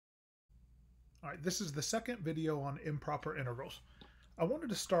All right, this is the second video on improper integrals. I wanted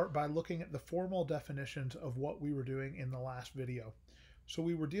to start by looking at the formal definitions of what we were doing in the last video. So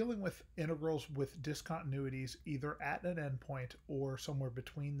we were dealing with integrals with discontinuities either at an endpoint or somewhere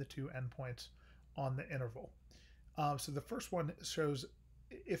between the two endpoints on the interval. So the first one shows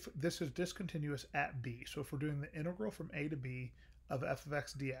if this is discontinuous at b. So if we're doing the integral from a to b of f of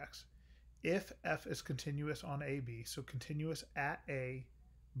x dx, if f is continuous on ab, so continuous at a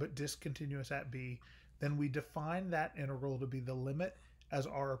but discontinuous at b, then we define that integral to be the limit as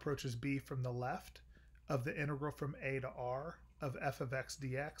r approaches b from the left of the integral from a to r of f of x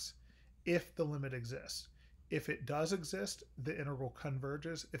dx if the limit exists. If it does exist, the integral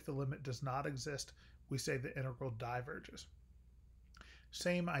converges. If the limit does not exist, we say the integral diverges.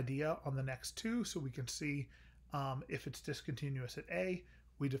 Same idea on the next two, so we can see if it's discontinuous at a,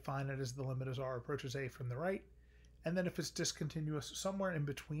 we define it as the limit as r approaches a from the right. And then if it's discontinuous somewhere in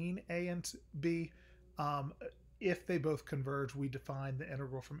between a and b, if they both converge, we define the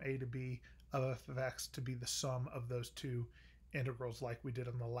integral from a to b of f of x to be the sum of those two integrals like we did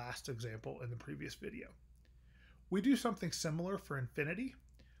in the last example in the previous video. We do something similar for infinity,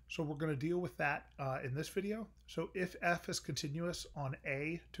 so we're going to deal with that in this video. So if f is continuous on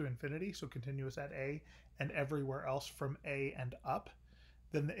a to infinity, so continuous at a and everywhere else from a and up,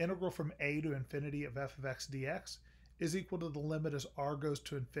 then the integral from a to infinity of f of x dx is equal to the limit as r goes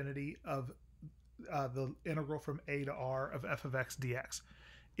to infinity of the integral from a to r of f of x dx.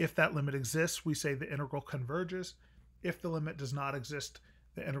 If that limit exists, we say the integral converges. If the limit does not exist,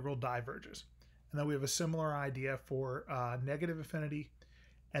 the integral diverges. And then we have a similar idea for negative infinity.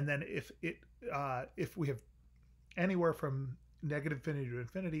 And then if we have anywhere from negative infinity to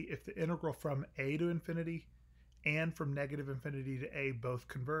infinity, if the integral from a to infinity and from negative infinity to a both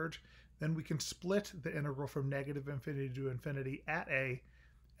converge, then we can split the integral from negative infinity to infinity at a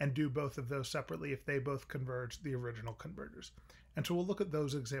and do both of those separately. If they both converge, the original converges. And so we'll look at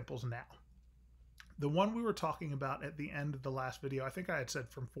those examples now. The one we were talking about at the end of the last video, I think I had said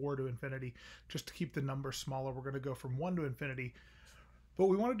from 4 to infinity, just to keep the numbers smaller, we're going to go from 1 to infinity. But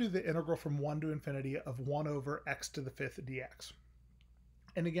we want to do the integral from 1 to infinity of 1 over x to the 5th dx.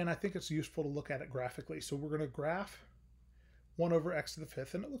 And again, I think it's useful to look at it graphically. So we're going to graph 1 over x to the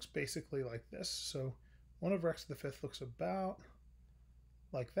 5th, and it looks basically like this. So 1 over x to the 5th looks about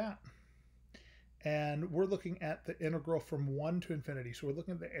like that. And we're looking at the integral from 1 to infinity. So we're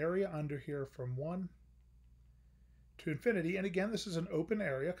looking at the area under here from 1 to infinity. And again, this is an open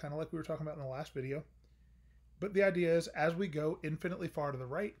area, kind of like we were talking about in the last video. But the idea is as we go infinitely far to the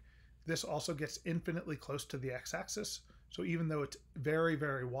right, this also gets infinitely close to the x-axis. So even though it's very,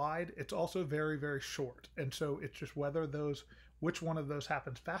 very wide, it's also very, very short. And so it's just which one of those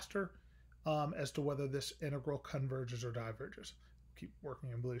happens faster as to whether this integral converges or diverges. Keep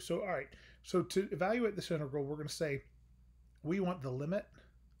working in blue. So, all right. So to evaluate this integral, we're going to say we want the limit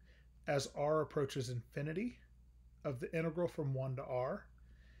as r approaches infinity of the integral from 1 to r.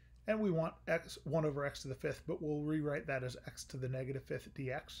 And we want 1 over x to the 5th, but we'll rewrite that as x to the negative 5th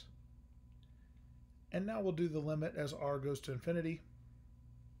dx. And now we'll do the limit as r goes to infinity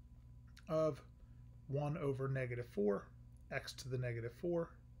of 1 over negative 4, x to the negative 4,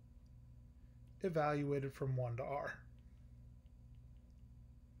 evaluated from 1 to r.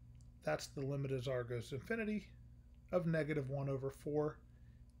 That's the limit as r goes to infinity of negative 1 over 4,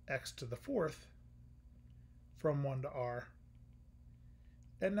 x to the 4th from 1 to r.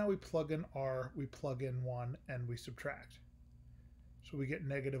 And now we plug in r, we plug in 1, and we subtract. So we get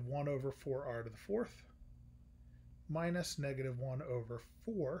negative 1 over 4r to the 4th minus negative 1 over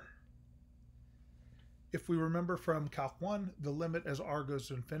 4. If we remember from Calc 1, the limit as r goes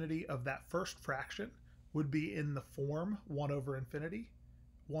to infinity of that first fraction would be in the form 1 over infinity.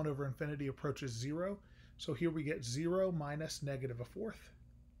 1 over infinity approaches 0. So here we get 0 minus negative a fourth,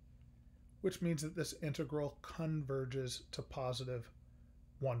 which means that this integral converges to positive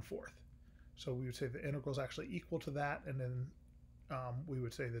 1/4. So we would say the integral is actually equal to that, and then we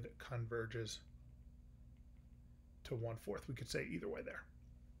would say that it converges to 1/4. We could say either way there.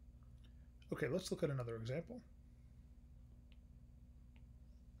 Okay, let's look at another example.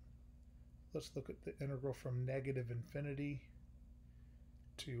 Let's look at the integral from negative infinity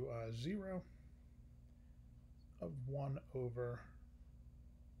to 0 of 1 over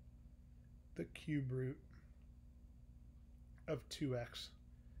the cube root of 2x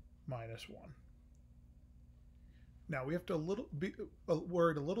minus 1. Now we have to be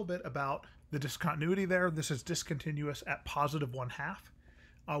worried a little bit about the discontinuity there. This is discontinuous at positive 1/2.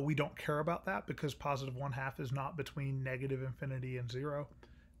 We don't care about that because positive 1/2 is not between negative infinity and 0,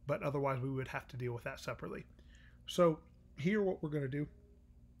 but otherwise we would have to deal with that separately. So here what we're going to do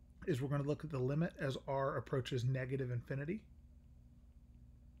is we're going to look at the limit as r approaches negative infinity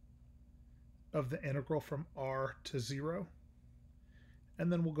of the integral from r to 0.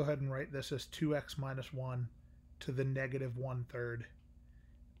 And then we'll go ahead and write this as 2x minus 1 to the negative 1/3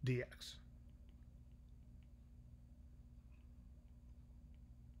 dx.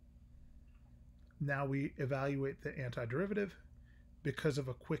 Now we evaluate the antiderivative. Because of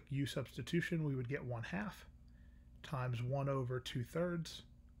a quick u substitution, we would get 1/2 times 1 over 2/3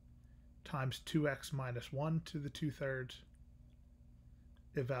 times 2x minus 1 to the 2/3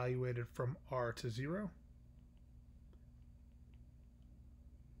 evaluated from r to 0.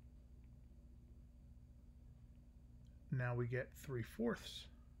 Now we get 3/4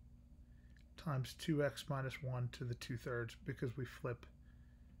 times 2x minus 1 to the 2/3 because we flip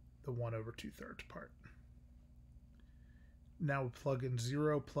the 1 over 2/3 part. Now we plug in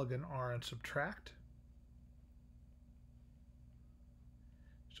 0, plug in r, and subtract.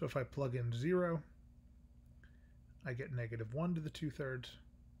 So if I plug in 0, I get negative 1 to the 2/3.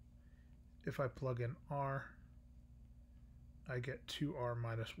 If I plug in r, I get 2r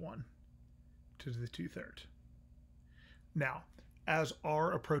minus 1 to the 2/3. Now, as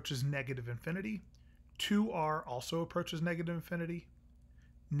r approaches negative infinity, 2r also approaches negative infinity.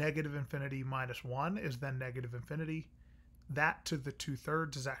 Negative infinity minus 1 is then negative infinity. That to the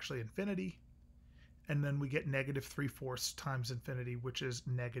 2/3 is actually infinity. And then we get negative 3/4 times infinity, which is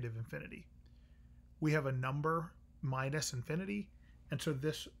negative infinity. We have a number minus infinity, and so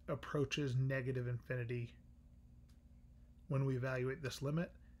this approaches negative infinity when we evaluate this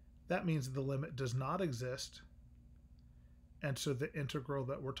limit. That means the limit does not exist, and so the integral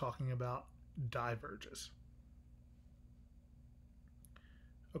that we're talking about diverges.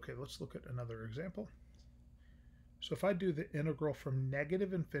 Okay, let's look at another example. So if I do the integral from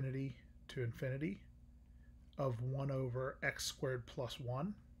negative infinity to infinity of 1 over x squared plus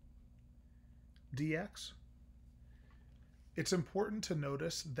 1 dx, it's important to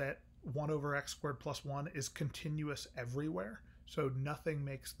notice that 1 over x squared plus 1 is continuous everywhere, so nothing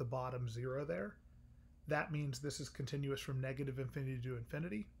makes the bottom 0 there. That means this is continuous from negative infinity to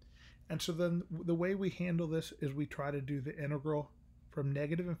infinity. And so then the way we handle this is we try to do the integral from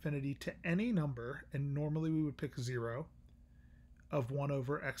negative infinity to any number, and normally we would pick 0, of 1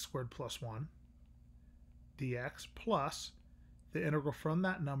 over x squared plus 1 dx, plus the integral from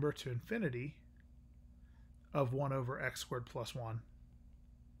that number to infinity of 1 over x squared plus 1.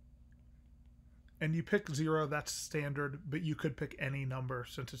 And you pick 0, that's standard, but you could pick any number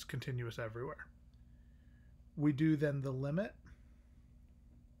since it's continuous everywhere. We do then the limit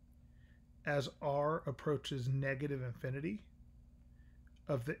as r approaches negative infinity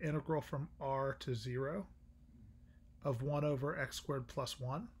of the integral from r to 0 of 1 over x squared plus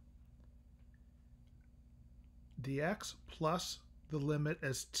 1 dx, plus the limit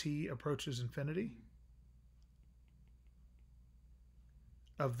as t approaches infinity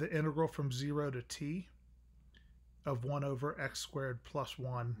of the integral from 0 to t of 1 over x squared plus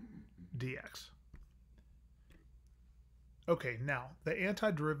 1 dx. Okay, now the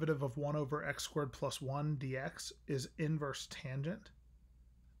antiderivative of 1 over x squared plus 1 dx is inverse tangent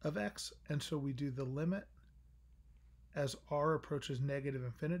of x, and so we do the limit as r approaches negative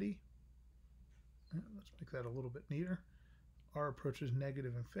infinity. Let's make that a little bit neater. R approaches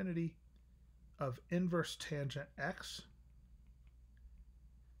negative infinity of inverse tangent x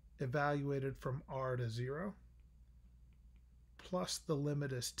evaluated from r to 0, plus the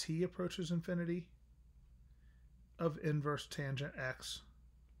limit as t approaches infinity of inverse tangent x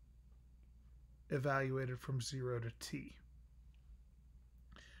evaluated from 0 to t.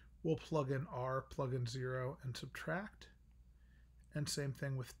 We'll plug in r, plug in 0, and subtract. And same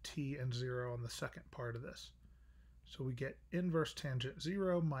thing with t and 0 on the second part of this. So we get inverse tangent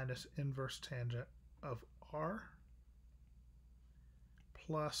 0 minus inverse tangent of r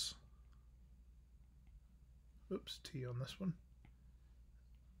plus, t on this one.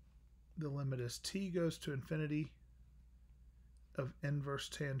 The limit as t goes to infinity of inverse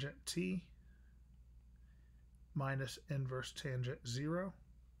tangent t minus inverse tangent 0.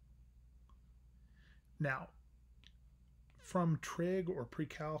 Now, from trig or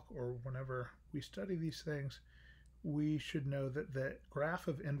pre-calc or whenever we study these things, we should know that the graph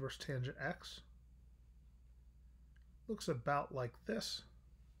of inverse tangent x looks about like this,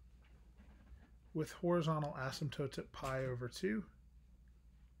 with horizontal asymptotes at pi over 2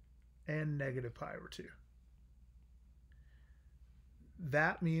 and negative pi over 2.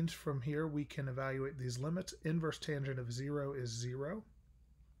 That means from here we can evaluate these limits. Inverse tangent of 0 is 0.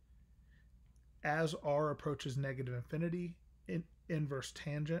 As r approaches negative infinity, inverse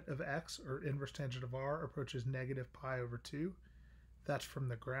tangent of x, or inverse tangent of r, approaches negative pi over 2. That's from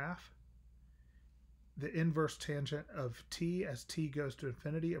the graph. The inverse tangent of t as t goes to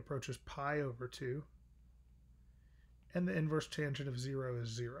infinity approaches pi over 2. And the inverse tangent of 0 is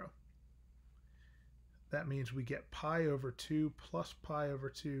 0. That means we get pi over 2 plus pi over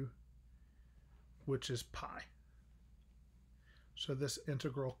 2, which is pi. So this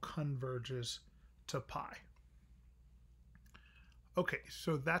integral converges to pi. Okay,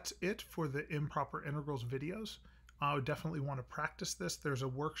 so that's it for the improper integrals videos. I would definitely want to practice this. There's a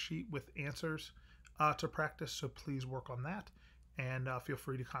worksheet with answers to practice, so please work on that. And feel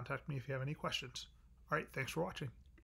free to contact me if you have any questions. All right, thanks for watching.